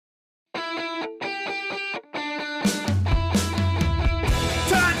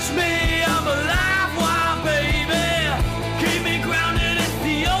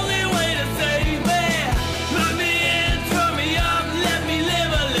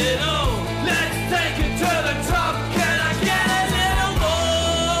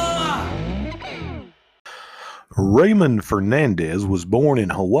Raymond Fernandez was born in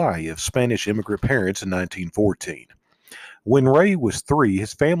Hawaii of Spanish immigrant parents in 1914. When Ray was 3,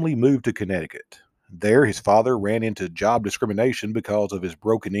 his family moved to Connecticut. There, his father ran into job discrimination because of his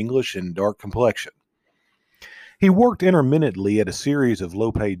broken English and dark complexion. He worked intermittently at a series of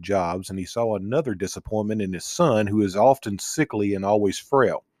low paid jobs, and he saw another disappointment in his son, who is often sickly and always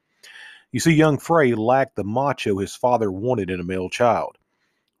frail. You see, young Frey lacked the macho his father wanted in a male child.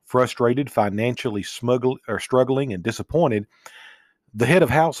 Frustrated, financially struggling, and disappointed, the head of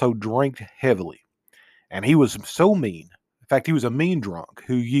household drank heavily. And he was so mean. In fact, he was a mean drunk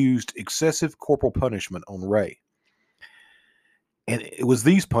who used excessive corporal punishment on Ray. And it was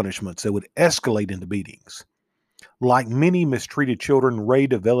these punishments that would escalate into beatings. Like many mistreated children, Ray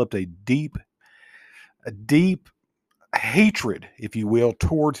developed a deep hatred, if you will,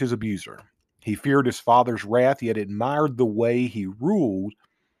 towards his abuser. He feared his father's wrath, yet admired the way he ruled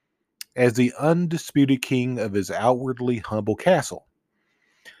as the undisputed king of his outwardly humble castle.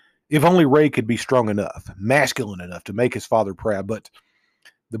 If only Ray could be strong enough, masculine enough to make his father proud, but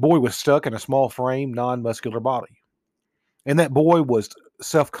the boy was stuck in a small frame, non-muscular body. And that boy was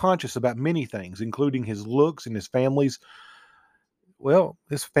self-conscious about many things, including his looks and his family's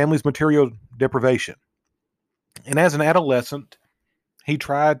material deprivation. And as an adolescent, he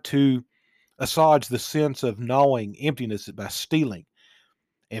tried to assuage the sense of gnawing emptiness by stealing.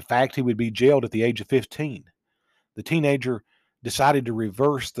 In fact, he would be jailed at the age of 15. The teenager decided to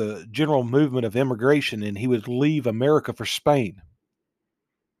reverse the general movement of immigration, and he would leave America for Spain,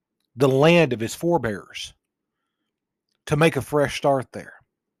 the land of his forebears, to make a fresh start there.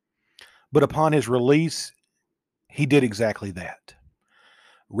 But upon his release, he did exactly that.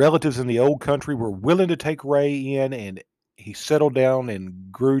 Relatives in the old country were willing to take Ray in, and he settled down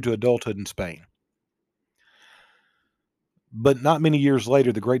and grew to adulthood in Spain. But not many years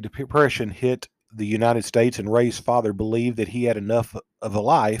later, the Great Depression hit the United States, and Ray's father believed that he had enough of a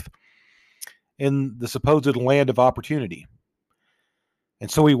life in the supposed land of opportunity.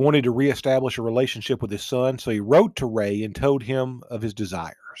 And so he wanted to reestablish a relationship with his son, so he wrote to Ray and told him of his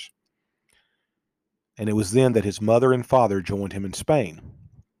desires. And it was then that his mother and father joined him in Spain.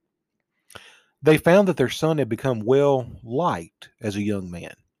 They found that their son had become well liked as a young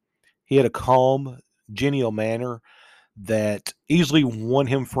man. He had a calm, genial manner that easily won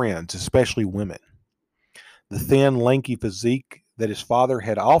him friends, especially women. The thin, lanky physique that his father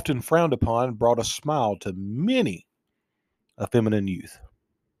had often frowned upon brought a smile to many a feminine youth.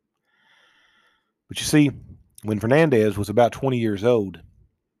 But you see, when Fernandez was about 20 years old,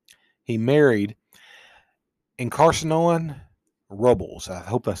 he married Encarnacion Robles, I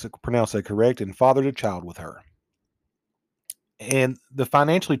hope I pronounced that correct, and fathered a child with her. And the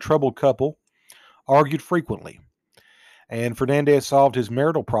financially troubled couple argued frequently, and Fernandez solved his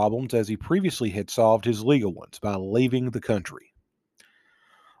marital problems as he previously had solved his legal ones, by leaving the country.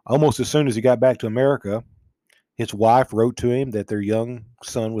 Almost as soon as he got back to America, his wife wrote to him that their young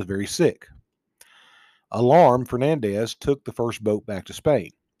son was very sick. Alarmed, Fernandez took the first boat back to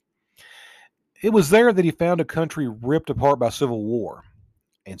Spain. It was there that he found a country ripped apart by civil war,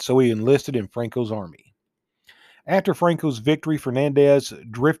 and so he enlisted in Franco's army. After Franco's victory, Fernandez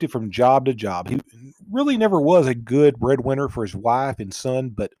drifted from job to job. He really never was a good breadwinner for his wife and son,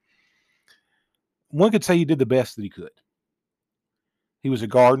 but one could say he did the best that he could. He was a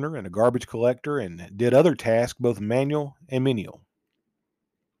gardener and a garbage collector and did other tasks, both manual and menial.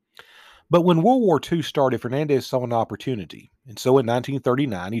 But when World War II started, Fernandez saw an opportunity, and so in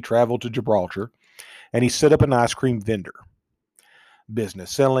 1939 he traveled to Gibraltar and he set up an ice cream vendor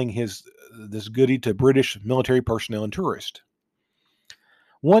business, selling this goodie to British military personnel and tourists.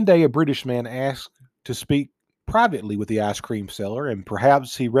 One day, a British man asked to speak privately with the ice cream seller, and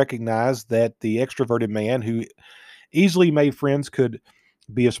perhaps he recognized that the extroverted man who easily made friends could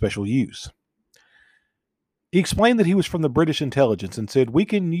be of special use. He explained that he was from the British intelligence and said, "We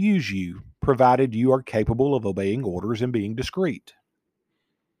can use you, provided you are capable of obeying orders and being discreet."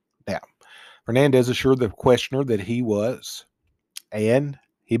 Now, Fernandez assured the questioner that he was, and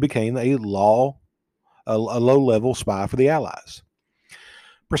he became a low-level spy for the Allies.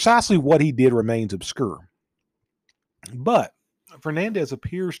 Precisely what he did remains obscure. But Fernandez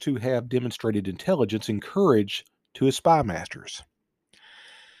appears to have demonstrated intelligence and courage to his spy masters.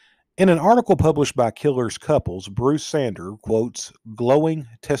 In an article published by Killer's Couples, Bruce Sander quotes glowing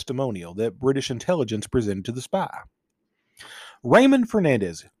testimonial that British intelligence presented to the spy. Raymond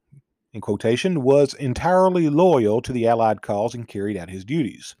Fernandez, in quotation, was entirely loyal to the Allied cause and carried out his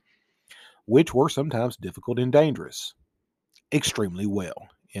duties, which were sometimes difficult and dangerous, extremely well,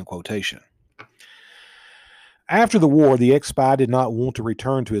 in quotation. After the war, the ex-spy did not want to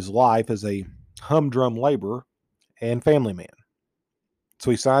return to his life as a humdrum laborer and family man.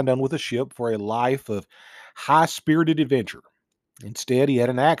 So he signed on with a ship for a life of high-spirited adventure. Instead, he had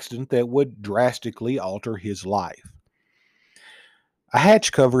an accident that would drastically alter his life. A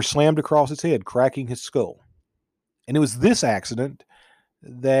hatch cover slammed across his head, cracking his skull. And it was this accident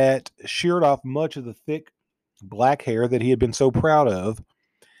that sheared off much of the thick black hair that he had been so proud of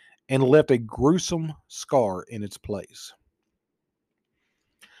and left a gruesome scar in its place.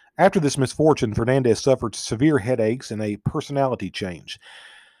 After this misfortune, Fernandez suffered severe headaches and a personality change.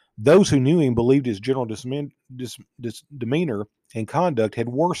 Those who knew him believed his general demeanor and conduct had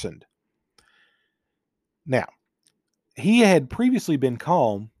worsened. Now, he had previously been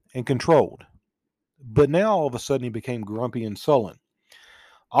calm and controlled, but now all of a sudden he became grumpy and sullen,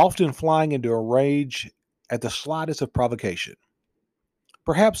 often flying into a rage at the slightest of provocation.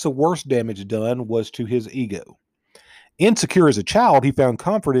 Perhaps the worst damage done was to his ego. Insecure as a child, he found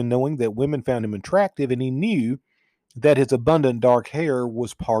comfort in knowing that women found him attractive, and he knew that his abundant dark hair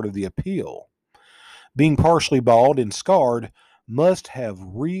was part of the appeal. Being partially bald and scarred must have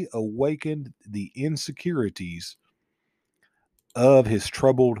reawakened the insecurities of his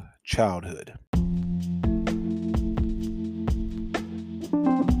troubled childhood.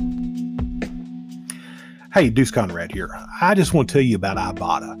 Hey, Deuce Conrad here. I just want to tell you about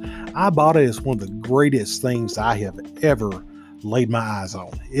Ibotta. Ibotta is one of the greatest things I have ever laid my eyes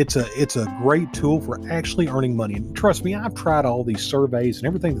on. It's a great tool for actually earning money. And trust me, I've tried all these surveys and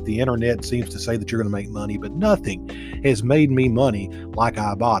everything that the internet seems to say that you're going to make money, but nothing has made me money like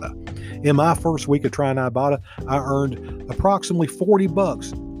Ibotta. In my first week of trying Ibotta, I earned approximately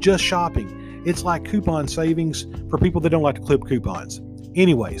 $40 just shopping. It's like coupon savings for people that don't like to clip coupons.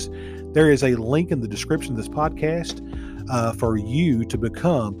 Anyways, there is a link in the description of this podcast for you to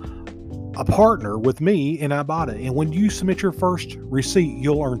become a partner with me in Ibotta. And when you submit your first receipt,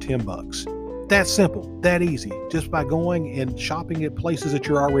 you'll earn $10. That's simple, that easy, just by going and shopping at places that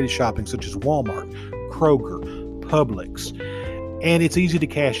you're already shopping, such as Walmart, Kroger, Publix. And it's easy to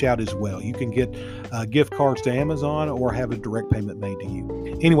cash out as well. You can get gift cards to Amazon or have a direct payment made to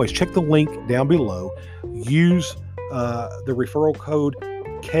you. Anyways, check the link down below. Use the referral code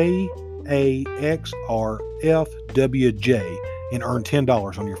KAXRFWJ and earn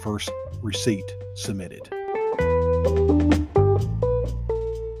 $10 on your first receipt submitted.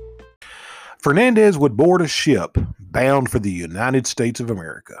 Fernandez would board a ship bound for the United States of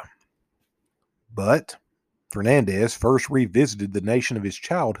America. But Fernandez first revisited the nation of his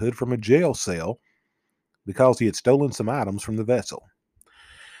childhood from a jail cell because he had stolen some items from the vessel.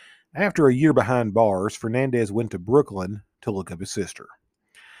 After a year behind bars, Fernandez went to Brooklyn to look up his sister.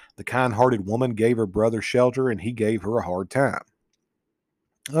 The kind-hearted woman gave her brother shelter, and he gave her a hard time.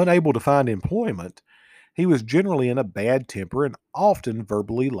 Unable to find employment, he was generally in a bad temper and often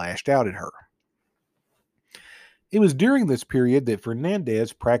verbally lashed out at her. It was during this period that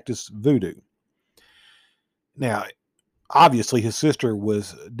Fernandez practiced voodoo. Now, obviously, his sister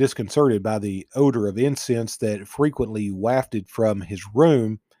was disconcerted by the odor of incense that frequently wafted from his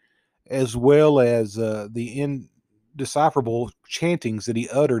room, as well as the indecipherable chantings that he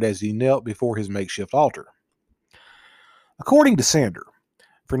uttered as he knelt before his makeshift altar. According to Sander,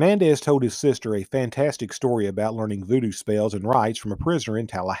 Fernandez told his sister a fantastic story about learning voodoo spells and rites from a prisoner in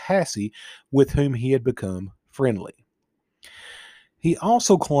Tallahassee with whom he had become friendly. He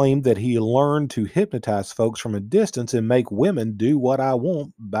also claimed that he learned to hypnotize folks from a distance and make women do what I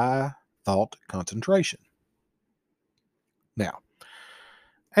want by thought concentration. Now,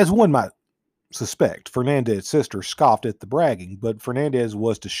 as one might suspect, Fernandez's sister scoffed at the bragging, but Fernandez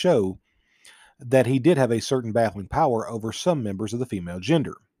was to show that he did have a certain baffling power over some members of the female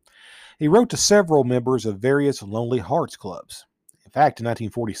gender. He wrote to several members of various Lonely Hearts clubs. In fact, in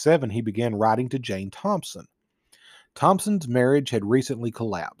 1947, he began writing to Jane Thompson. Thompson's marriage had recently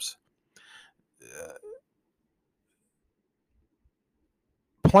collapsed.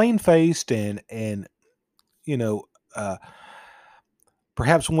 Plain-faced and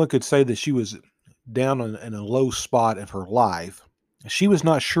perhaps one could say that she was down in a low spot of her life. She was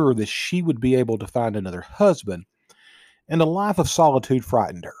not sure that she would be able to find another husband, and a life of solitude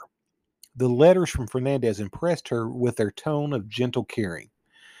frightened her. The letters from Fernandez impressed her with their tone of gentle caring.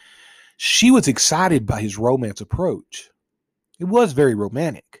 She was excited by his romance approach. It was very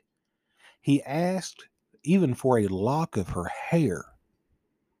romantic. He asked even for a lock of her hair,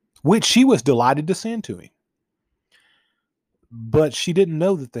 which she was delighted to send to him. But she didn't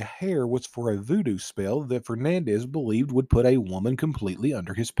know that the hair was for a voodoo spell that Fernandez believed would put a woman completely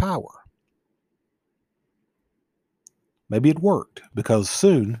under his power. Maybe it worked, because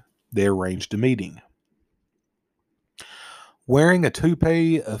soon they arranged a meeting. Wearing a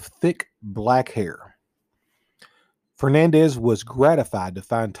toupee of thick black hair, Fernandez was gratified to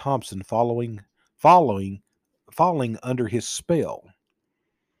find Thompson falling under his spell.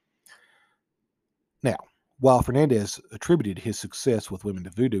 Now, while Fernandez attributed his success with women to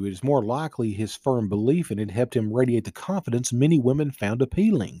voodoo, it is more likely his firm belief in it helped him radiate the confidence many women found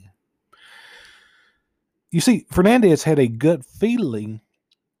appealing. You see, Fernandez had a gut feeling,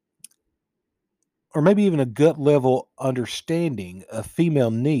 or maybe even a gut level understanding of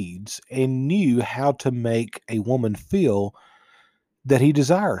female needs, and knew how to make a woman feel that he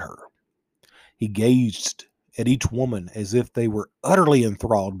desired her. He gazed at each woman as if they were utterly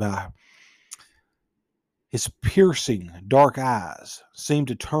enthralled by his piercing dark eyes seemed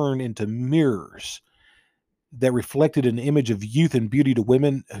to turn into mirrors that reflected an image of youth and beauty to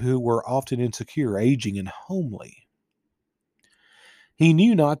women who were often insecure, aging, and homely. He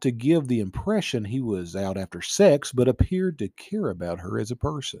knew not to give the impression he was out after sex, but appeared to care about her as a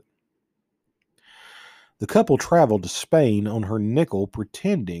person. The couple traveled to Spain on her nickel,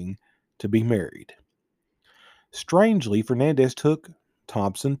 pretending to be married. Strangely, Fernandez took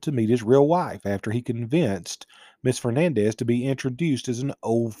Thompson to meet his real wife after he convinced Miss Fernandez to be introduced as an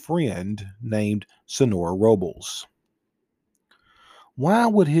old friend named Sonora Robles. Why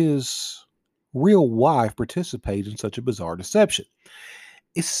would his real wife participate in such a bizarre deception,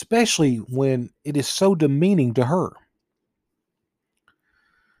 especially when it is so demeaning to her?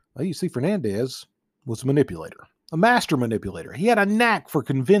 Well, you see, Fernandez was a manipulator, a master manipulator. He had a knack for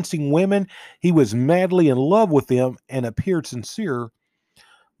convincing women he was madly in love with them and appeared sincere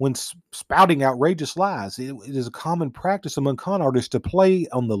when spouting outrageous lies. It is a common practice among con artists to play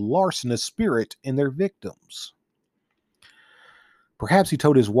on the larcenous spirit in their victims. Perhaps he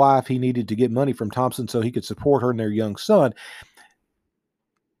told his wife he needed to get money from Thompson so he could support her and their young son.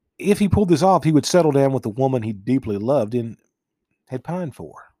 If he pulled this off, he would settle down with the woman he deeply loved and had pined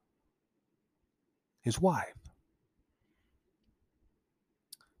for, his wife.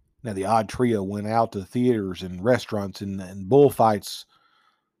 Now, the odd trio went out to theaters and restaurants and bullfights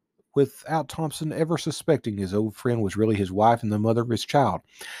without Thompson ever suspecting his old friend was really his wife and the mother of his child.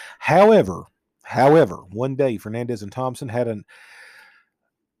 However, one day Fernandez and Thompson had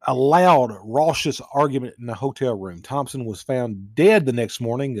a loud, raucous argument in a hotel room. Thompson was found dead the next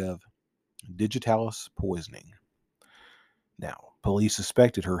morning of digitalis poisoning. Now, police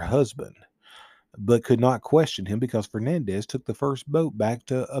suspected her husband, but could not question him because Fernandez took the first boat back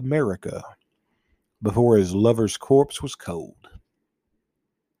to America before his lover's corpse was cold.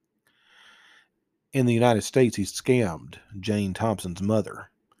 In the United States, he scammed Jane Thompson's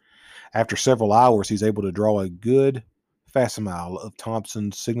mother. After several hours, he's able to draw a good facsimile of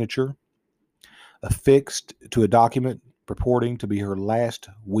Thompson's signature, affixed to a document purporting to be her last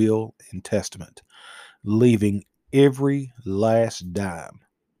will and testament, leaving every last dime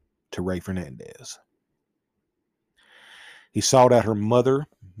to Ray Fernandez. He sought out her mother,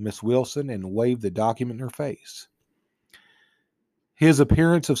 Miss Wilson, and waved the document in her face. His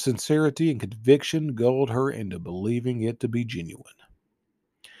appearance of sincerity and conviction gulled her into believing it to be genuine.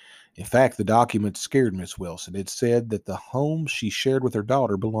 In fact, the document scared Miss Wilson. It said that the home she shared with her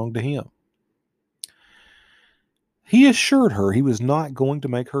daughter belonged to him. He assured her he was not going to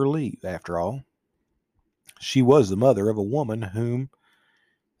make her leave, after all. She was the mother of a woman whom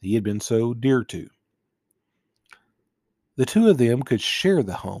he had been so dear to. The two of them could share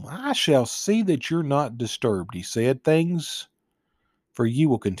the home. "I shall see that you're not disturbed," he said. "Things for you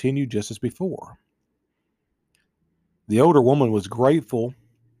will continue just as before." The older woman was grateful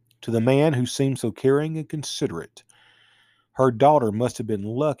to the man who seemed so caring and considerate. Her daughter must have been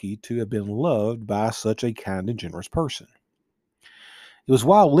lucky to have been loved by such a kind and generous person. It was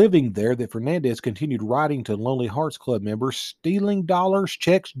while living there that Fernandez continued writing to Lonely Hearts Club members, stealing dollars,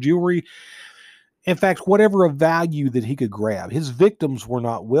 checks, jewelry, in fact, whatever of value that he could grab. His victims were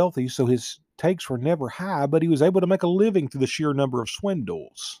not wealthy, so his takes were never high, but he was able to make a living through the sheer number of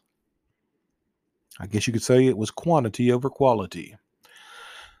swindles. I guess you could say it was quantity over quality.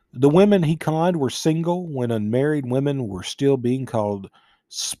 The women he conned were single, when unmarried women were still being called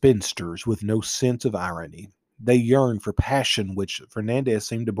spinsters with no sense of irony. They yearned for passion, which Fernandez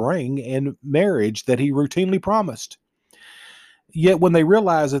seemed to bring, and marriage that he routinely promised. Yet when they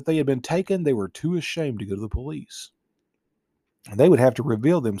realized that they had been taken, they were too ashamed to go to the police. They would have to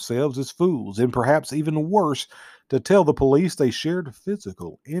reveal themselves as fools, and perhaps even worse, to tell the police they shared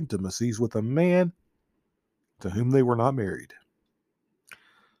physical intimacies with a man to whom they were not married.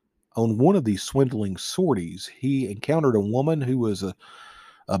 On one of these swindling sorties, he encountered a woman who was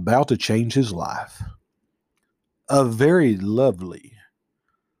about to change his life. A very lovely,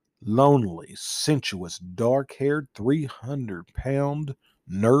 lonely, sensuous, dark-haired, 300-pound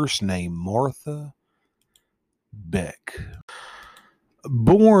nurse named Martha Beck.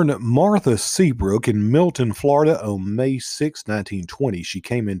 Born Martha Seabrook in Milton, Florida on May 6, 1920, she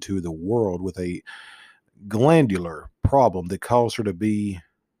came into the world with a glandular problem that caused her to be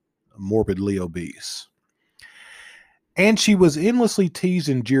morbidly obese. And she was endlessly teased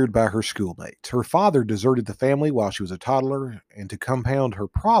and jeered by her schoolmates. Her father deserted the family while she was a toddler, and to compound her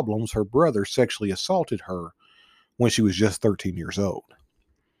problems, her brother sexually assaulted her when she was just 13 years old.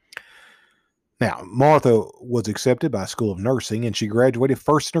 Now, Martha was accepted by a School of Nursing, and she graduated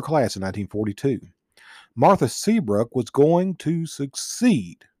first in her class in 1942. Martha Seabrook was going to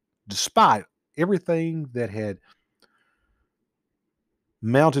succeed despite everything that had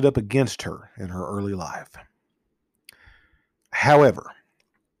mounted up against her in her early life. However,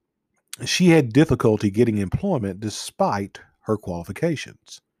 she had difficulty getting employment despite her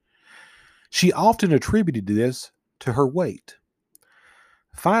qualifications. She often attributed this to her weight.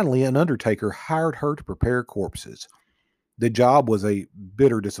 Finally, an undertaker hired her to prepare corpses. The job was a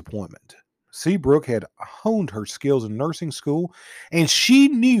bitter disappointment. Seabrook had honed her skills in nursing school, and she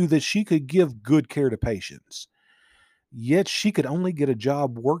knew that she could give good care to patients. Yet she could only get a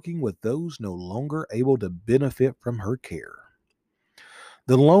job working with those no longer able to benefit from her care.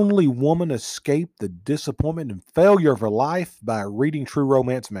 The lonely woman escaped the disappointment and failure of her life by reading true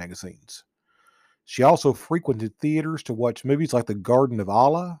romance magazines. She also frequented theaters to watch movies like The Garden of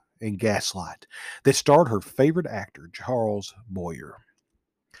Allah and Gaslight that starred her favorite actor, Charles Boyer.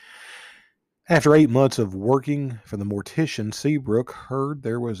 After 8 months of working for the mortician, Seabrook heard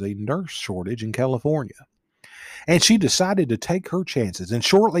there was a nurse shortage in California, and she decided to take her chances. And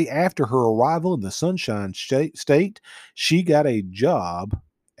shortly after her arrival in the Sunshine State, she got a job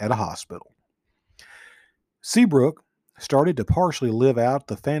at a hospital. Seabrook started to partially live out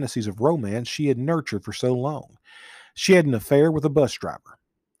the fantasies of romance she had nurtured for so long. She had an affair with a bus driver.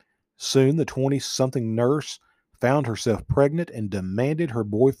 Soon, the 20-something nurse found herself pregnant and demanded her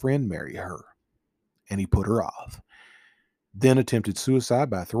boyfriend marry her, and he put her off. Then attempted suicide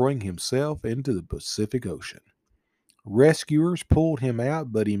by throwing himself into the Pacific Ocean. Rescuers pulled him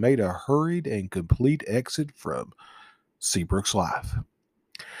out, but he made a hurried and complete exit from Seabrook's life.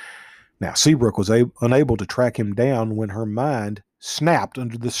 Now, Seabrook was unable to track him down when her mind snapped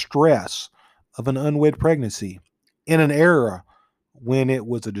under the stress of an unwed pregnancy in an era when it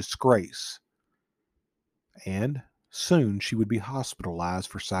was a disgrace. And soon she would be hospitalized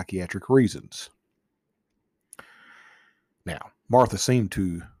for psychiatric reasons. Now, Martha seemed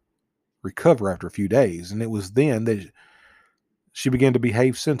to recover after a few days, and it was then that she began to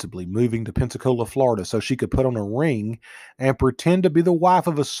behave sensibly, moving to Pensacola, Florida, so she could put on a ring and pretend to be the wife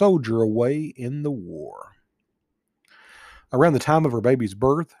of a soldier away in the war. Around the time of her baby's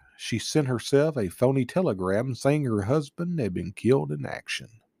birth, she sent herself a phony telegram saying her husband had been killed in action.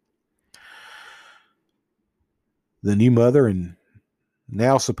 The new mother and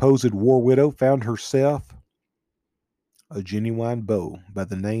now supposed war widow found herself a genuine beau by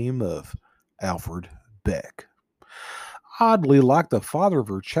the name of Alfred Beck. Oddly, like the father of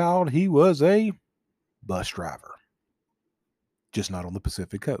her child, he was a bus driver, just not on the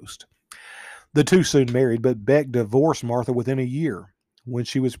Pacific coast. The two soon married, but Beck divorced Martha within a year when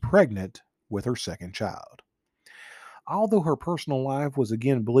she was pregnant with her second child. Although her personal life was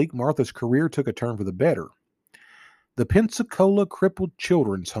again bleak, Martha's career took a turn for the better. The Pensacola Crippled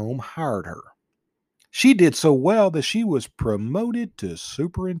Children's Home hired her. She did so well that she was promoted to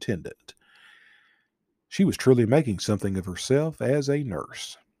superintendent. She was truly making something of herself as a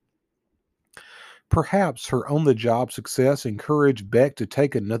nurse. Perhaps her on-the-job success encouraged Beck to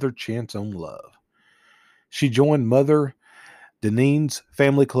take another chance on love. She joined Mother Denine's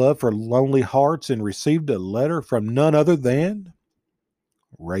family club for lonely hearts and received a letter from none other than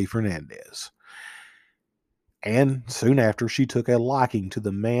Ray Fernandez. And soon after, she took a liking to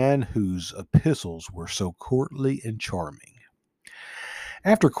the man whose epistles were so courtly and charming.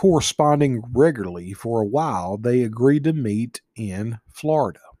 After corresponding regularly for a while, they agreed to meet in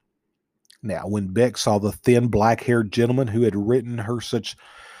Florida. Now, when Beck saw the thin, black-haired gentleman who had written her such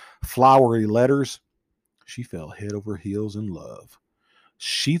flowery letters, she fell head over heels in love.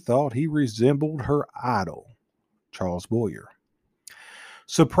 She thought he resembled her idol, Charles Boyer.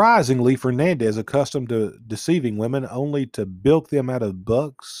 Surprisingly, Fernandez, accustomed to deceiving women only to bilk them out of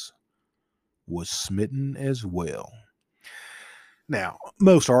bucks, was smitten as well. Now,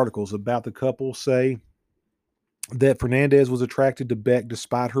 most articles about the couple say that Fernandez was attracted to Beck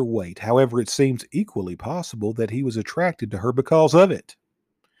despite her weight. However, it seems equally possible that he was attracted to her because of it.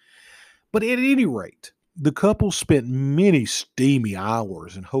 But at any rate, the couple spent many steamy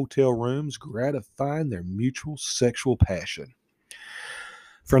hours in hotel rooms gratifying their mutual sexual passion.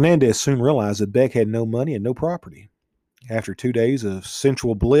 Fernandez soon realized that Beck had no money and no property. After 2 days of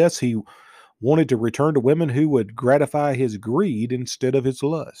sensual bliss, he wanted to return to women who would gratify his greed instead of his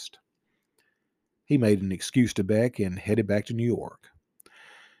lust. He made an excuse to Beck and headed back to New York.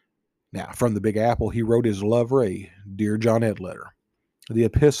 Now, from the Big Apple, he wrote his lover a Dear Johnette letter. The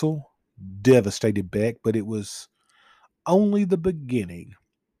epistle devastated Beck, but it was only the beginning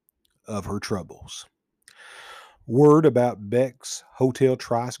of her troubles. Word about Beck's hotel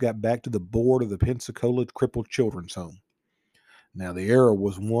trice got back to the board of the Pensacola Crippled Children's Home. Now, the era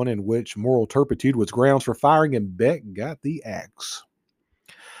was one in which moral turpitude was grounds for firing, and Beck got the axe.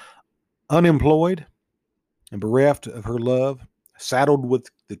 Unemployed and bereft of her love, saddled with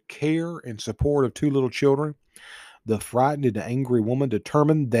the care and support of 2 little children, the frightened and angry woman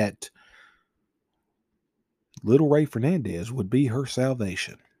determined that little Ray Fernandez would be her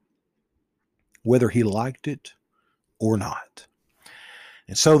salvation, whether he liked it or not.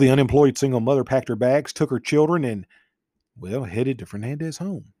 And so the unemployed single mother packed her bags, took her children, and, headed to Fernandez's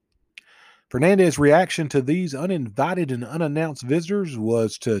home. Fernandez's reaction to these uninvited and unannounced visitors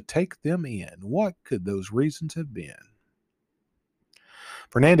was to take them in. What could those reasons have been?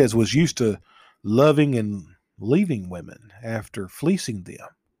 Fernandez was used to loving and leaving women after fleecing them.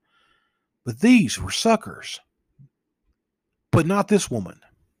 But these were suckers. But not this woman.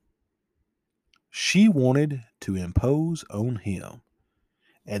 She wanted to impose on him.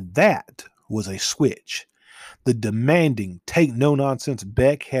 And that was a switch. The demanding, take-no-nonsense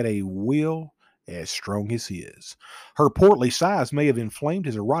Beck had a will as strong as his. Her portly size may have inflamed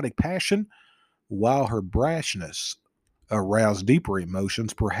his erotic passion, while her brashness aroused deeper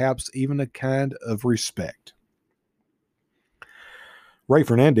emotions, perhaps even a kind of respect. Ray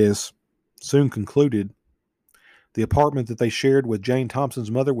Fernandez soon concluded the apartment that they shared with Jane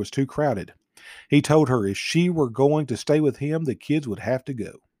Thompson's mother was too crowded. He told her if she were going to stay with him, the kids would have to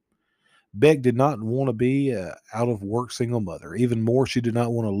go. Beck did not want to be an out-of-work single mother. Even more, she did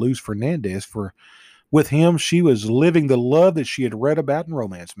not want to lose Fernandez, for with him, she was living the love that she had read about in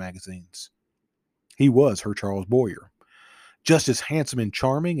romance magazines. He was her Charles Boyer, just as handsome and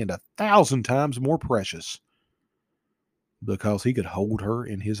charming and 1,000 times more precious, because he could hold her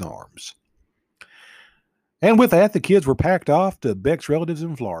in his arms. And with that, the kids were packed off to Beck's relatives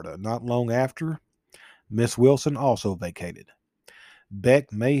in Florida. Not long after, Miss Wilson also vacated.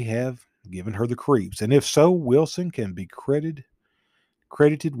 Beck may have given her the creeps, and if so, Wilson can be credited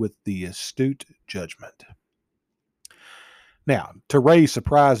with the astute judgment. Now, to Ray's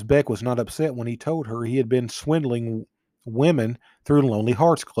surprise, Beck was not upset when he told her he had been swindling women through Lonely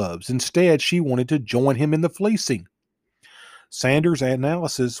Hearts Clubs. Instead, she wanted to join him in the fleecing. Sanders'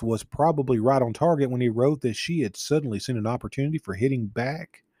 analysis was probably right on target when he wrote that she had suddenly seen an opportunity for hitting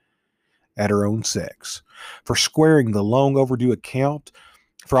back at her own sex, for squaring the long overdue account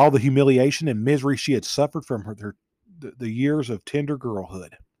for all the humiliation and misery she had suffered from the years of tender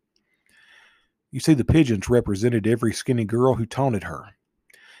girlhood. You see, the pigeons represented every skinny girl who taunted her,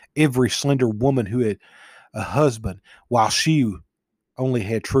 every slender woman who had a husband while she only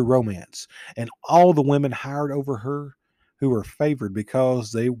had true romance, and all the women hired over her who were favored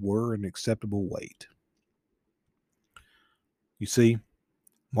because they were an acceptable weight. You see,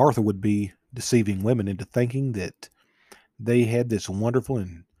 Martha would be deceiving women into thinking that they had this wonderful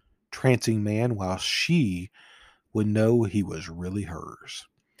and trancing man, while she would know he was really hers.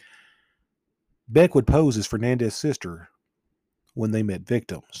 Beck would pose as Fernandez's sister when they met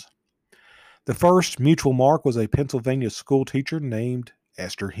victims. The first mutual mark was a Pennsylvania school teacher named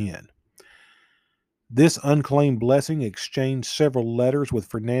Esther Henn. This unclaimed blessing exchanged several letters with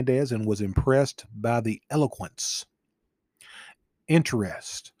Fernandez and was impressed by the eloquence,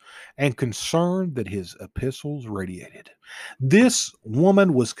 interest, and concern that his epistles radiated. This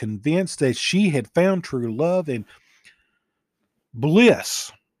woman was convinced that she had found true love, and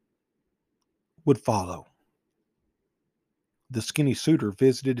bliss would follow. The skinny suitor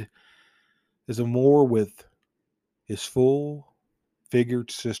visited his amour with his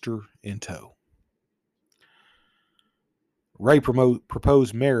full-figured sister in tow. Ray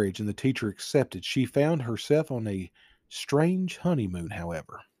proposed marriage, and the teacher accepted. She found herself on a strange honeymoon,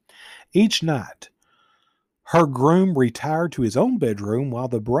 however. Each night, her groom retired to his own bedroom while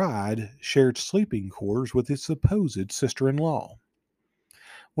the bride shared sleeping quarters with his supposed sister-in-law.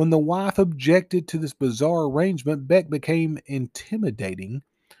 When the wife objected to this bizarre arrangement, Beck became intimidating,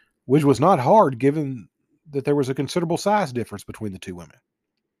 which was not hard given that there was a considerable size difference between the two women.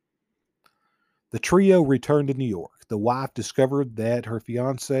 The trio returned to New York. The wife discovered that her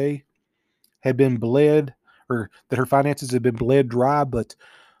fiancé had been bled, or that her finances had been bled dry, but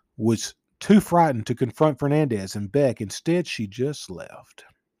was too frightened to confront Fernandez and Beck. Instead, she just left.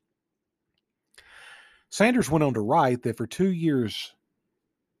 Sanders went on to write that for 2 years,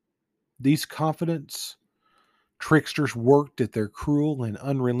 these confidence tricksters worked at their cruel and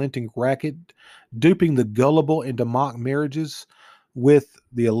unrelenting racket, duping the gullible into mock marriages with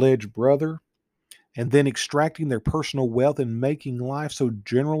the alleged brother, and then extracting their personal wealth and making life so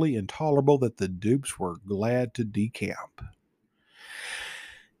generally intolerable that the dupes were glad to decamp.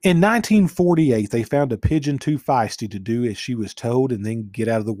 In 1948, they found a pigeon too feisty to do as she was told and then get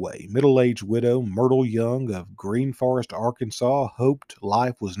out of the way. Middle-aged widow Myrtle Young of Green Forest, Arkansas, hoped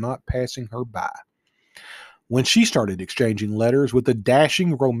life was not passing her by when she started exchanging letters with the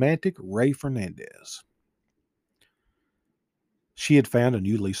dashing romantic Ray Fernandez. She had found a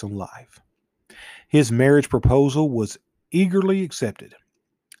new lease on life. His marriage proposal was eagerly accepted.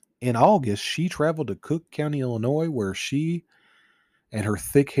 In August, she traveled to Cook County, Illinois, where she and her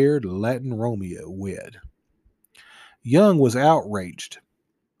thick-haired Latin Romeo wed. Young was outraged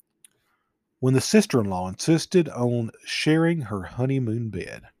when the sister-in-law insisted on sharing her honeymoon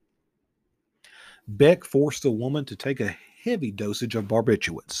bed. Beck forced the woman to take a heavy dosage of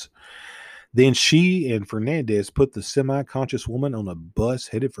barbiturates. Then she and Fernandez put the semi-conscious woman on a bus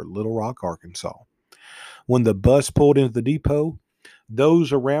headed for Little Rock, Arkansas. When the bus pulled into the depot,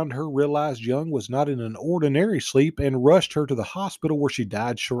 those around her realized Young was not in an ordinary sleep and rushed her to the hospital, where she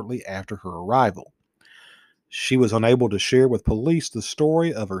died shortly after her arrival. She was unable to share with police the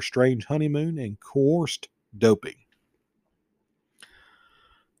story of her strange honeymoon and coerced doping.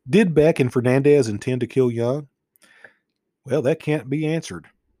 Did Beck and Fernandez intend to kill Young? Well, that can't be answered,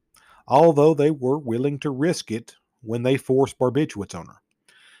 although they were willing to risk it when they forced barbiturates on her.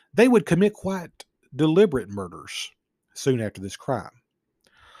 They would commit quite deliberate murders soon after this crime.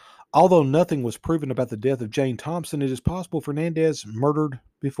 Although nothing was proven about the death of Jane Thompson, it is possible Fernandez murdered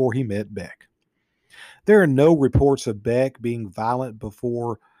before he met Beck. There are no reports of Beck being violent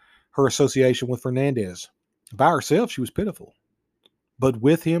before her association with Fernandez. By herself, she was pitiful, but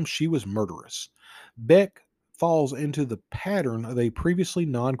with him, she was murderous. Beck falls into the pattern of a previously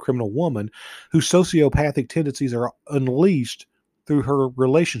non-criminal woman whose sociopathic tendencies are unleashed through her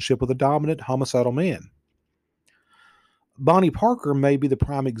relationship with a dominant homicidal man. Bonnie Parker may be the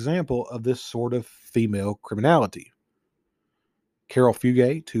prime example of this sort of female criminality. Carol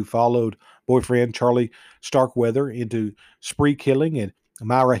Fugate, who followed boyfriend Charlie Starkweather into spree killing, and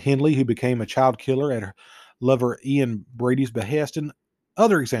Myra Hindley, who became a child killer at her lover Ian Brady's behest, and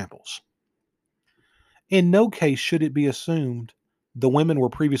other examples. In no case should it be assumed the women were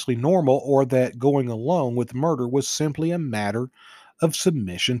previously normal, or that going along with murder was simply a matter of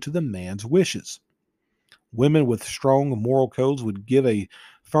submission to the man's wishes. Women with strong moral codes would give a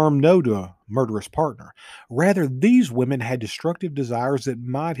firm no to a murderous partner. Rather, these women had destructive desires that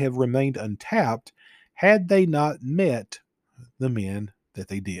might have remained untapped had they not met the men that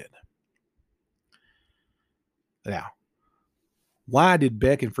they did. Now, why did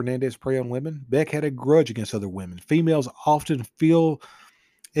Beck and Fernandez prey on women? Beck had a grudge against other women. Females often feel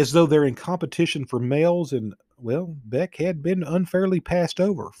as though they're in competition for males, and, well, Beck had been unfairly passed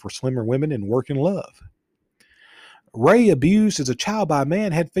over for slimmer women and working love. Ray, abused as a child by a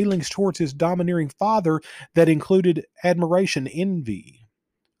man, had feelings towards his domineering father that included admiration, envy,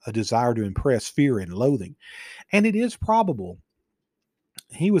 a desire to impress, fear, and loathing. And it is probable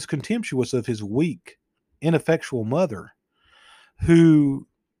he was contemptuous of his weak, ineffectual mother, who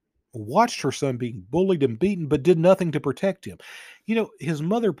watched her son being bullied and beaten but did nothing to protect him. His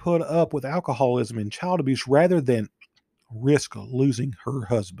mother put up with alcoholism and child abuse rather than risk losing her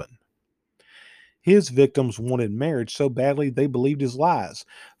husband. His victims wanted marriage so badly they believed his lies.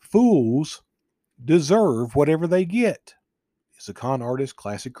 Fools deserve whatever they get is a con artist's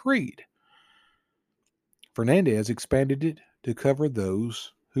classic creed. Fernandez expanded it to cover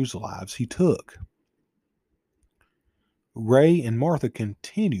those whose lives he took. Ray and Martha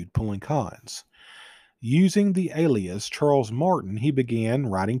continued pulling cons. Using the alias Charles Martin, he began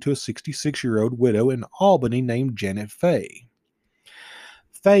writing to a 66-year-old widow in Albany named Janet Fay.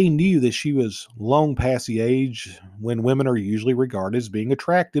 Fay knew that she was long past the age when women are usually regarded as being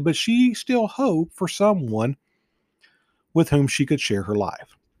attractive, but she still hoped for someone with whom she could share her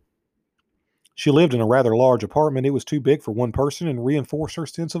life. She lived in a rather large apartment. It was too big for one person and reinforced her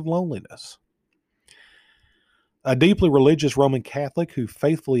sense of loneliness. A deeply religious Roman Catholic who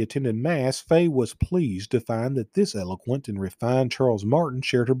faithfully attended Mass, Fay was pleased to find that this eloquent and refined Charles Martin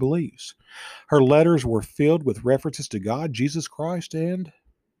shared her beliefs. Her letters were filled with references to God, Jesus Christ, and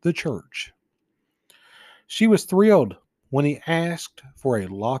the church. She was thrilled when he asked for a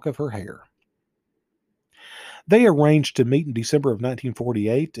lock of her hair. They arranged to meet in December of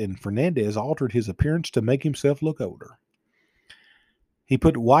 1948, and Fernandez altered his appearance to make himself look older. He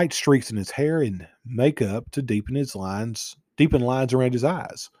put white streaks in his hair and makeup to deepen lines around his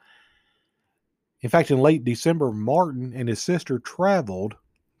eyes. In fact, in late December, Martin and his sister traveled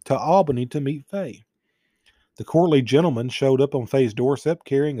to Albany to meet Faye. The courtly gentleman showed up on Faye's doorstep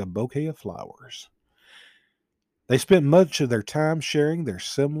carrying a bouquet of flowers. They spent much of their time sharing their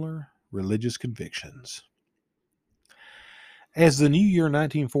similar religious convictions. As the new year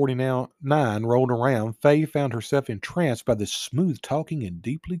 1949 rolled around, Faye found herself entranced by this smooth-talking and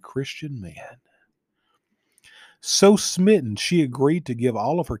deeply Christian man. So smitten, she agreed to give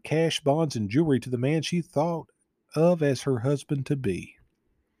all of her cash, bonds, and jewelry to the man she thought of as her husband-to-be.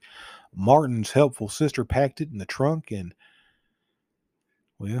 Martin's helpful sister packed it in the trunk and,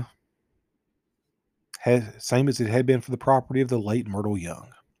 well, same as it had been for the property of the late Myrtle Young.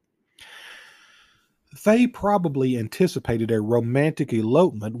 Faye probably anticipated a romantic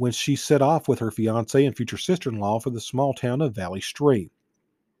elopement when she set off with her fiancé and future sister-in-law for the small town of Valley Stream.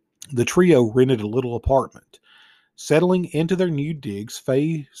 The trio rented a little apartment. Settling into their new digs,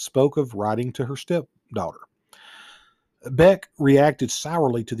 Faye spoke of writing to her stepdaughter. Beck reacted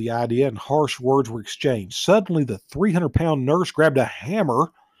sourly to the idea and harsh words were exchanged. Suddenly, the 300-pound nurse grabbed a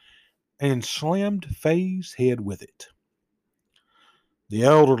hammer and slammed Faye's head with it. The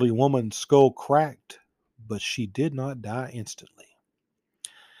elderly woman's skull cracked, but she did not die instantly.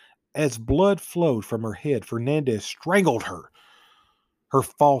 As blood flowed from her head, Fernandez strangled her. Her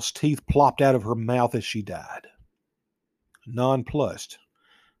false teeth plopped out of her mouth as she died. Nonplussed,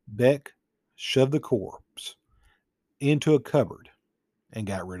 Beck shoved the corpse into a cupboard and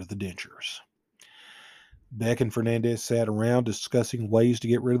got rid of the dentures. Beck and Fernandez sat around discussing ways to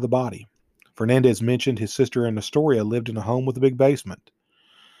get rid of the body. Fernandez mentioned his sister and Astoria lived in a home with a big basement.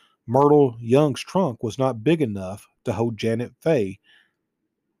 Myrtle Young's trunk was not big enough to hold Janet Faye,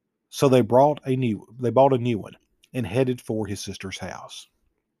 so they bought a new one and headed for his sister's house.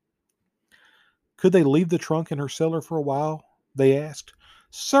 Could they leave the trunk in her cellar for a while? They asked.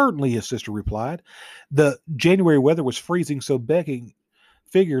 Certainly, his sister replied. The January weather was freezing, so Becky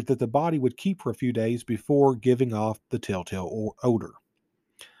figured that the body would keep for a few days before giving off the telltale odor.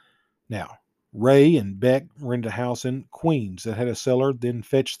 Now, Ray and Beck rented a house in Queens that had a cellar, then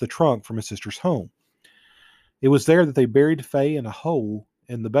fetched the trunk from his sister's home. It was there that they buried Faye in a hole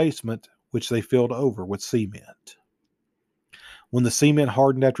in the basement, which they filled over with cement. When the cement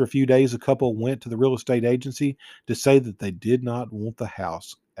hardened after a few days, the couple went to the real estate agency to say that they did not want the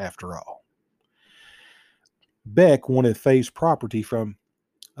house after all. Beck wanted Faye's property from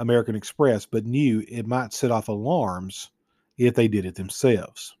American Express, but knew it might set off alarms if they did it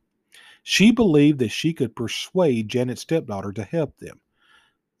themselves. She believed that she could persuade Janet's stepdaughter to help them.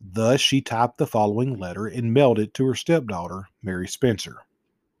 Thus, she typed the following letter and mailed it to her stepdaughter, Mary Spencer.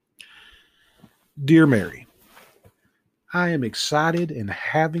 Dear Mary, I am excited and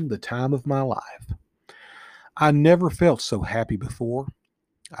having the time of my life. I never felt so happy before.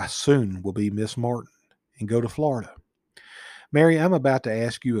 I soon will be Miss Martin and go to Florida. Mary, I'm about to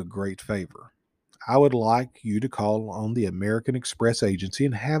ask you a great favor. I would like you to call on the American Express agency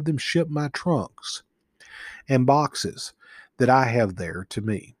and have them ship my trunks and boxes that I have there to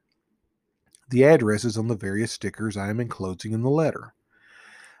me. The address is on the various stickers I am enclosing in the letter.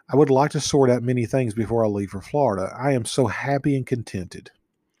 I would like to sort out many things before I leave for Florida. I am so happy and contented,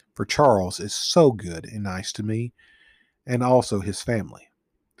 for Charles is so good and nice to me, and also his family.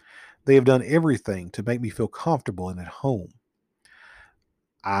 They have done everything to make me feel comfortable and at home.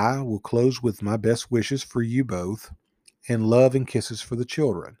 I will close with my best wishes for you both and love and kisses for the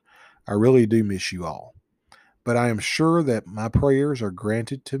children. I really do miss you all, but I am sure that my prayers are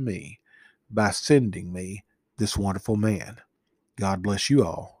granted to me by sending me this wonderful man. God bless you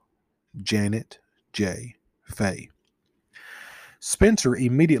all. Janet J. Faye. Spencer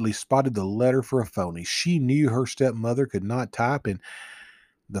immediately spotted the letter for a phony. She knew her stepmother could not type, and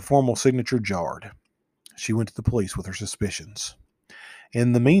the formal signature jarred. She went to the police with her suspicions.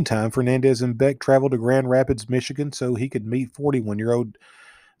 In the meantime, Fernandez and Beck traveled to Grand Rapids, Michigan, so he could meet 41-year-old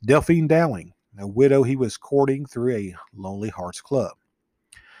Delphine Dowling, a widow he was courting through a Lonely Hearts Club.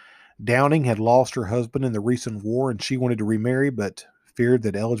 Downing had lost her husband in the recent war, and she wanted to remarry, but feared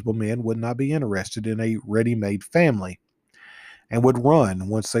that eligible men would not be interested in a ready-made family and would run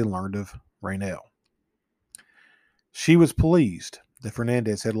once they learned of Raynell. She was pleased that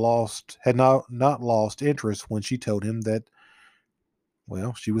Fernandez had not lost interest when she told him that,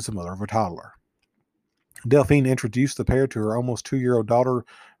 well, she was the mother of a toddler. Delphine introduced the pair to her almost 2-year-old daughter,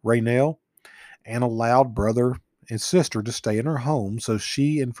 Raynell, and allowed brother and sister to stay in her home so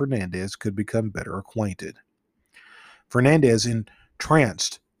she and Fernandez could become better acquainted. Fernandez,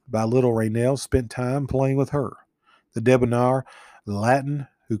 entranced by little Raynell, spent time playing with her. The debonair Latin,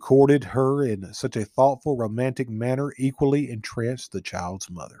 who courted her in such a thoughtful, romantic manner, equally entranced the child's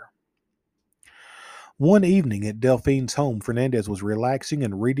mother. One evening at Delphine's home, Fernandez was relaxing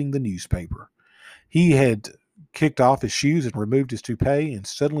and reading the newspaper. He had kicked off his shoes and removed his toupee, and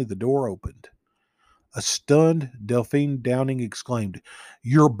suddenly the door opened. A stunned Delphine Downing exclaimed,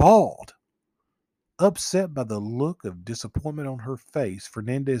 "You're bald!" Upset by the look of disappointment on her face,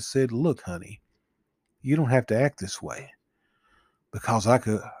 Fernandez said, "Look, honey, you don't have to act this way, because I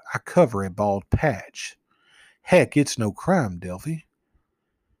cover a bald patch. Heck, it's no crime, Delphi."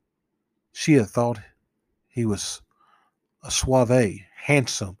 She had thought he was a suave,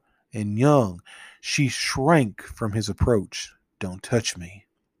 handsome, and young. She shrank from his approach. "Don't touch me,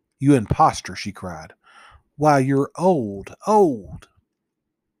 you impostor," she cried. "Why, you're old, old."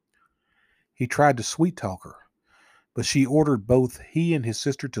 He tried to sweet talk her, but she ordered both he and his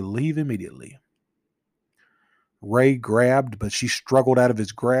sister to leave immediately. Ray grabbed, but she struggled out of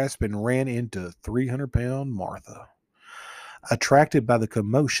his grasp and ran into 300-pound Martha. Attracted by the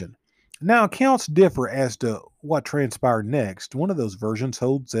commotion. Now, accounts differ as to what transpired next. One of those versions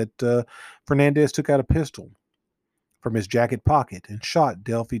holds that Fernandez took out a pistol from his jacket pocket and shot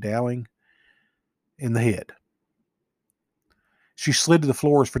Delphi Dowling in the head. She slid to the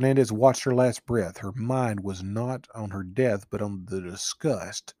floor as Fernandez watched her last breath. Her mind was not on her death, but on the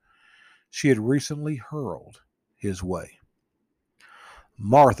disgust she had recently hurled his way.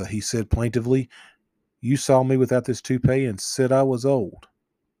 "Martha," he said plaintively, "you saw me without this toupee and said I was old.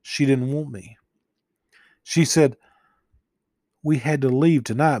 She didn't want me." She said, "We had to leave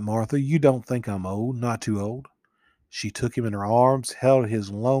tonight, Martha. You don't think I'm old, not too old." She took him in her arms, held his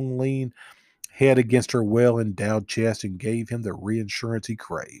long, lean head against her well-endowed chest, and gave him the reassurance he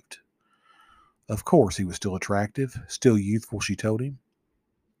craved. Of course he was still attractive, still youthful, she told him.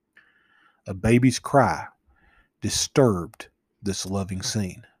 A baby's cry disturbed this loving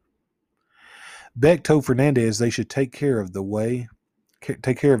scene. Beck told Fernandez they should take care of the way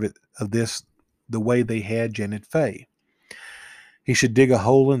they had Janet Fay. He should dig a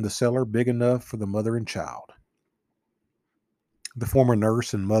hole in the cellar big enough for the mother and child. The former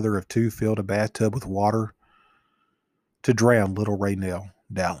nurse and mother of two filled a bathtub with water to drown little Raynell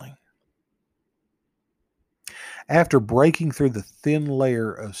Dowling. After breaking through the thin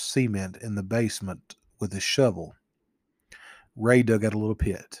layer of cement in the basement with his shovel, Ray dug out a little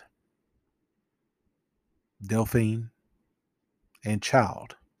pit. Delphine and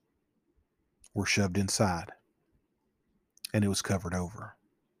child were shoved inside, and it was covered over.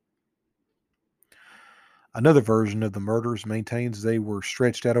 Another version of the murders maintains they were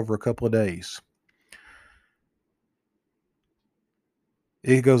stretched out over a couple of days.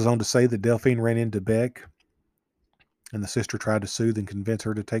 It goes on to say that Delphine ran into Beck, and the sister tried to soothe and convince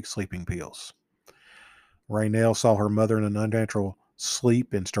her to take sleeping pills. Raynell saw her mother in an unnatural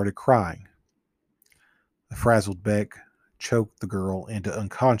sleep and started crying. The frazzled Beck choked the girl into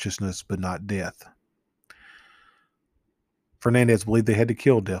unconsciousness, but not death. Fernandez believed they had to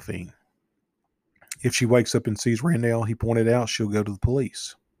kill Delphine. If she wakes up and sees Raynell, he pointed out, she'll go to the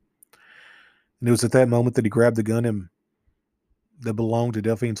police. And it was at that moment that he grabbed the gun that belonged to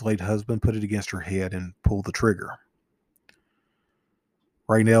Delphine's late husband, put it against her head, and pulled the trigger.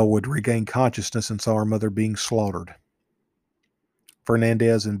 Raynell would regain consciousness and saw her mother being slaughtered.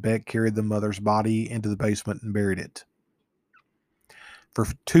 Fernandez and Beck carried the mother's body into the basement and buried it. For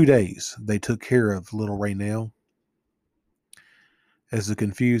 2 days, they took care of little Raynell, as the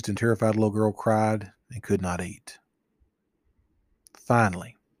confused and terrified little girl cried and could not eat.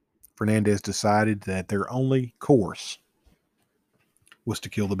 Finally, Fernandez decided that their only course was to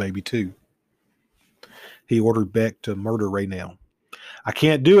kill the baby too. He ordered Beck to murder Raynell. "I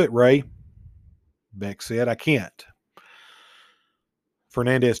can't do it, Ray," Beck said. "I can't."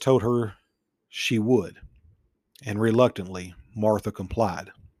 Fernandez told her she would, and reluctantly, Martha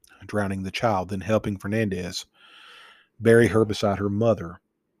complied, drowning the child, then helping Fernandez bury her beside her mother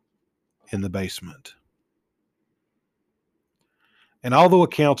in the basement. And although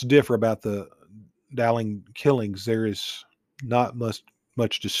accounts differ about the Dowling killings, there is not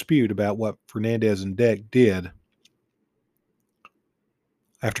much dispute about what Fernandez and Beck did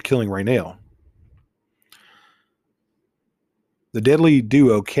after killing Raynell. The deadly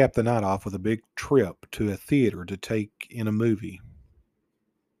duo capped the night off with a big trip to a theater to take in a movie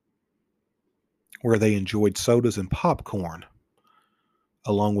where they enjoyed sodas and popcorn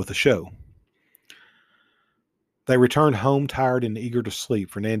along with the show. They returned home tired and eager to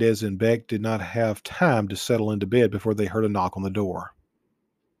sleep. Fernandez and Beck did not have time to settle into bed before they heard a knock on the door.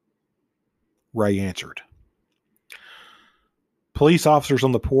 Ray answered. Police officers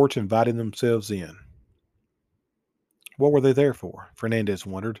on the porch invited themselves in. What were they there for? Fernandez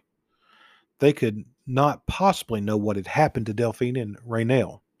wondered. They could not possibly know what had happened to Delphine and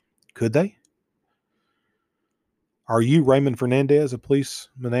Raynell. Could they? Are you Raymond Fernandez? A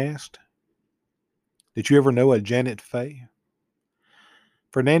policeman asked. Did you ever know a Janet Fay?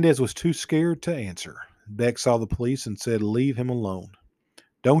 Fernandez was too scared to answer. Beck saw the police and said, "Leave him alone.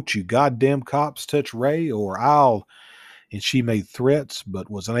 Don't you goddamn cops touch Ray or I'll..." And she made threats but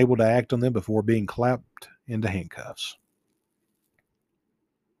was unable to act on them before being clapped into handcuffs.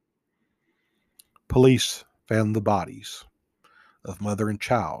 Police found the bodies of mother and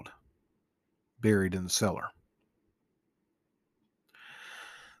child buried in the cellar.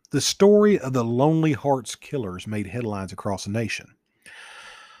 The story of the Lonely Hearts Killers made headlines across the nation.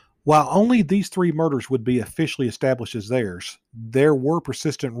 While only these three murders would be officially established as theirs, there were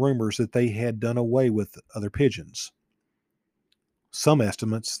persistent rumors that they had done away with other pigeons. Some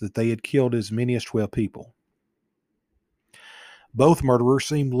estimates that they had killed as many as 12 people. Both murderers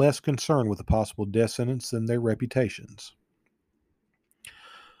seemed less concerned with a possible death sentence than their reputations.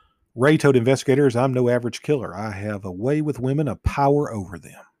 Ray told investigators, "I'm no average killer. I have a way with women, a power over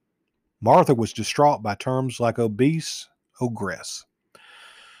them." Martha was distraught by terms like obese, ogress,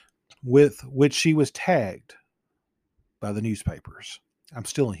 with which she was tagged by the newspapers. "I'm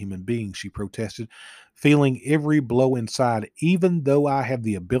still a human being," she protested, "feeling every blow inside, even though I have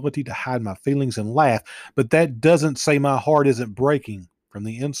the ability to hide my feelings and laugh, but that doesn't say my heart isn't breaking from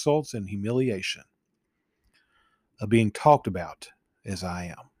the insults and humiliation of being talked about as I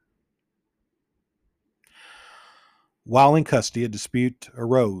am." While in custody, a dispute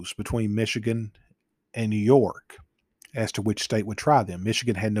arose between Michigan and New York as to which state would try them.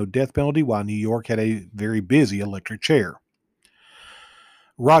 Michigan had no death penalty, while New York had a very busy electric chair.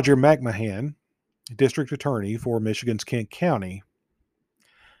 Roger McMahon, district attorney for Michigan's Kent County,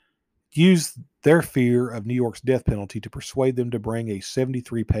 used their fear of New York's death penalty to persuade them to bring a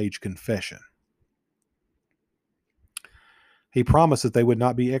 73-page confession. He promised that they would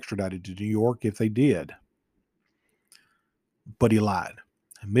not be extradited to New York if they did, but he lied.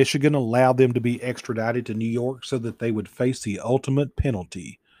 Michigan allowed them to be extradited to New York so that they would face the ultimate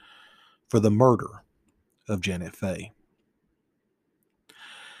penalty for the murder of Janet Fay.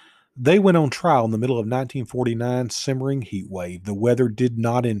 They went on trial in the middle of 1949's simmering heat wave. The weather did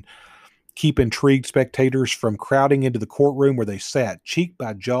not keep intrigued spectators from crowding into the courtroom where they sat, cheek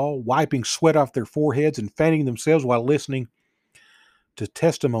by jaw, wiping sweat off their foreheads and fanning themselves while listening to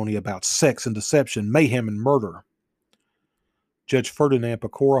testimony about sex and deception, mayhem and murder. Judge Ferdinand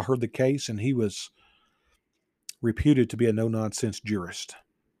Pecora heard the case, and he was reputed to be a no-nonsense jurist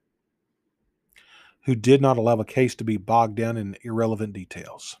who did not allow a case to be bogged down in irrelevant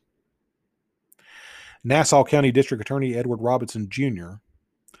details. Nassau County District Attorney Edward Robinson Jr.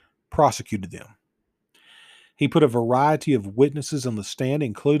 prosecuted them. He put a variety of witnesses on the stand,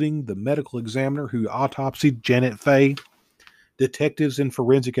 including the medical examiner who autopsied Janet Fay, detectives and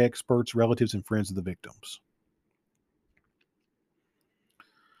forensic experts, relatives and friends of the victims.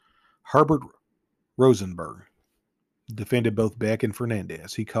 Herbert Rosenberg defended both Beck and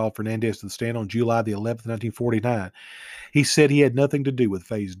Fernandez. He called Fernandez to the stand on July the 11th, 1949. He said he had nothing to do with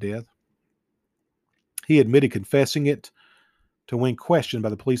Fay's death. He admitted confessing it to when questioned by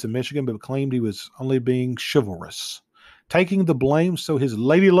the police in Michigan, but claimed he was only being chivalrous, taking the blame so his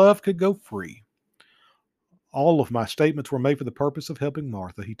lady love could go free. "All of my statements were made for the purpose of helping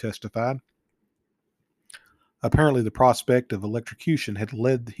Martha," he testified. Apparently, the prospect of electrocution had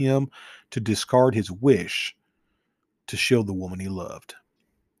led him to discard his wish to shield the woman he loved.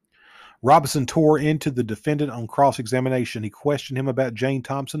 Robinson tore into the defendant on cross-examination. He questioned him about Jane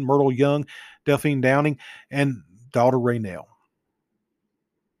Thompson, Myrtle Young, Delphine Downing, and daughter Raynell.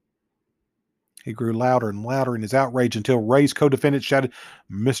 He grew louder and louder in his outrage until Ray's co-defendant shouted,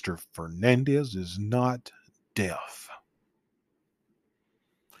 "Mr. Fernandez is not deaf."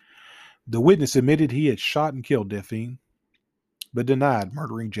 The witness admitted he had shot and killed Delphine, but denied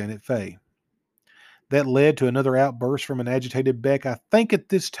murdering Janet Fay. That led to another outburst from an agitated Beck. "I think at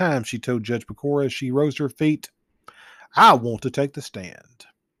this time," she told Judge Pecora as she rose to her feet, "I want to take the stand."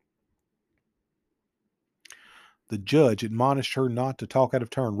 The judge admonished her not to talk out of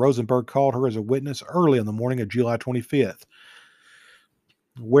turn. Rosenberg called her as a witness early on the morning of July 25th.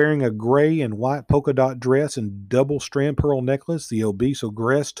 Wearing a gray and white polka dot dress and double strand pearl necklace, the obese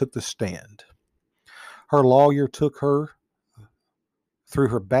ogress took the stand. Her lawyer took her through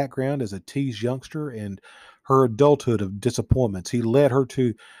her background as a teased youngster and her adulthood of disappointments. He led her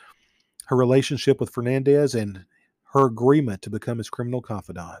to her relationship with Fernandez and her agreement to become his criminal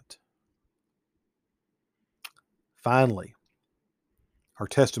confidant. Finally, her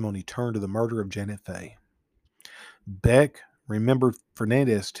testimony turned to the murder of Janet Fay. Beck remembered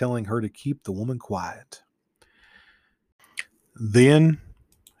Fernandez telling her to keep the woman quiet. Then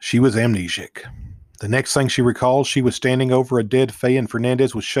she was amnesic. The next thing she recalls, she was standing over a dead Faye and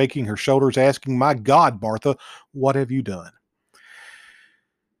Fernandez was shaking her shoulders, asking, "My God, Martha, what have you done?"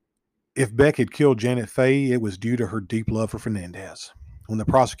 If Beck had killed Janet Faye, it was due to her deep love for Fernandez. When the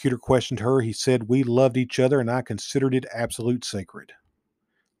prosecutor questioned her, he said, "We loved each other and I considered it absolute sacred."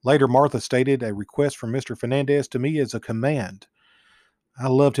 Later, Martha stated, "A request from Mr. Fernandez to me is a command. I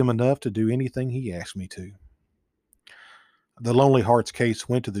loved him enough to do anything he asked me to." The Lonely Hearts case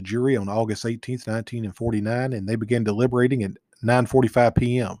went to the jury on August 18th, 1949, and they began deliberating at 9:45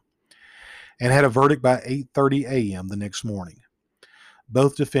 p.m. and had a verdict by 8:30 a.m. the next morning.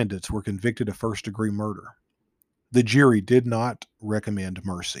 Both defendants were convicted of first-degree murder. The jury did not recommend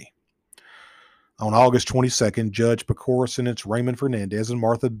mercy. On August 22nd, Judge Pecora sentenced Raymond Fernandez and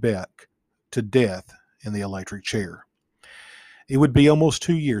Martha Beck to death in the electric chair. It would be almost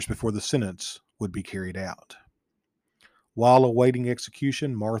 2 years before the sentence would be carried out. While awaiting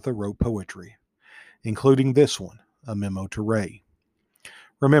execution, Martha wrote poetry, including this one, a memo to Ray.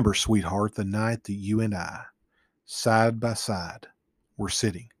 "Remember, sweetheart, the night that you and I, side by side, were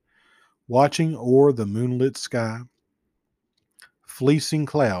sitting, watching o'er the moonlit sky. Fleecing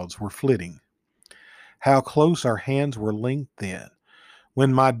clouds were flitting. How close our hands were linked then.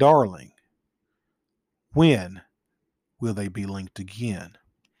 When, my darling, when will they be linked again?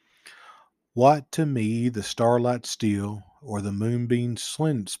 What to me the starlight still, or the moonbeam's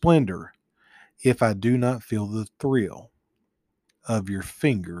splendor, if I do not feel the thrill of your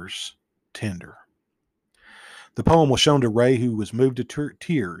fingers tender?" The poem was shown to Ray, who was moved to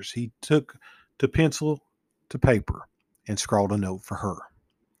tears. He took to pencil to paper and scrawled a note for her.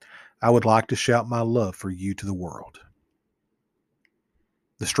 "I would like to shout my love for you to the world."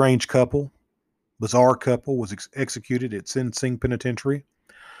 The strange couple, bizarre couple, was executed at Sing Sing Penitentiary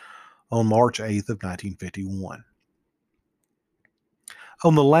on March 8th of 1951.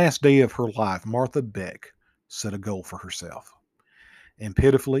 On the last day of her life, Martha Beck set a goal for herself and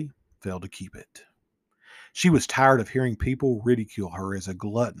pitifully failed to keep it. She was tired of hearing people ridicule her as a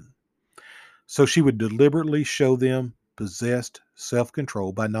glutton, so she would deliberately show them possessed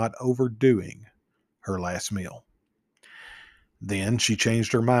self-control by not overdoing her last meal. Then she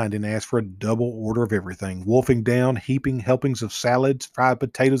changed her mind and asked for a double order of everything, wolfing down heaping helpings of salads, fried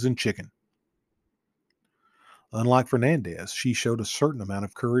potatoes, and chicken. Unlike Fernandez, she showed a certain amount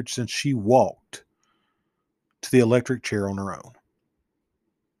of courage since she walked to the electric chair on her own.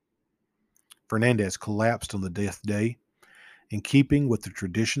 Fernandez collapsed on the death day, in keeping with the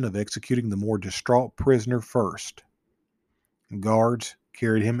tradition of executing the more distraught prisoner first. Guards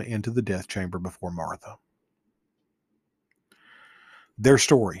carried him into the death chamber before Martha. Their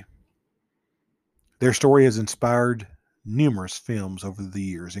story has inspired numerous films over the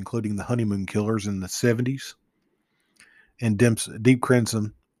years, including The Honeymoon Killers in the 70s and Deep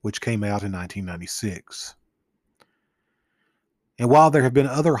Crimson, which came out in 1996. And while there have been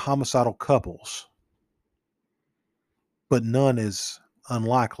other homicidal couples, but none as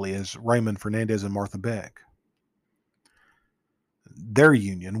unlikely as Raymond Fernandez and Martha Beck, their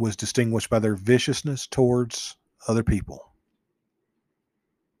union was distinguished by their viciousness towards other people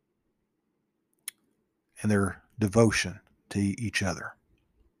and their devotion to each other.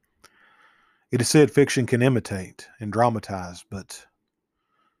 It is said fiction can imitate and dramatize, but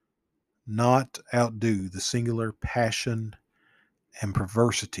not outdo the singular passion and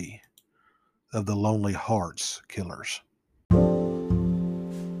perversity of the Lonely Hearts killers.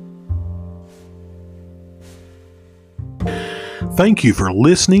 Thank you for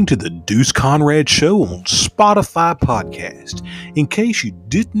listening to the Deuce Conrad Show on Spotify Podcast. In case you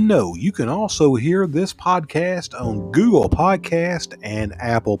didn't know, you can also hear this podcast on Google Podcast and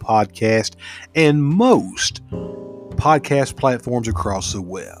Apple Podcast and most podcast platforms across the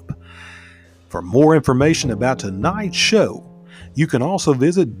web. For more information about tonight's show, you can also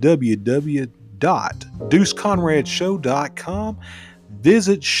visit www.deuceconradshow.com.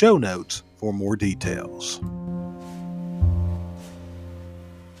 Visit show notes for more details.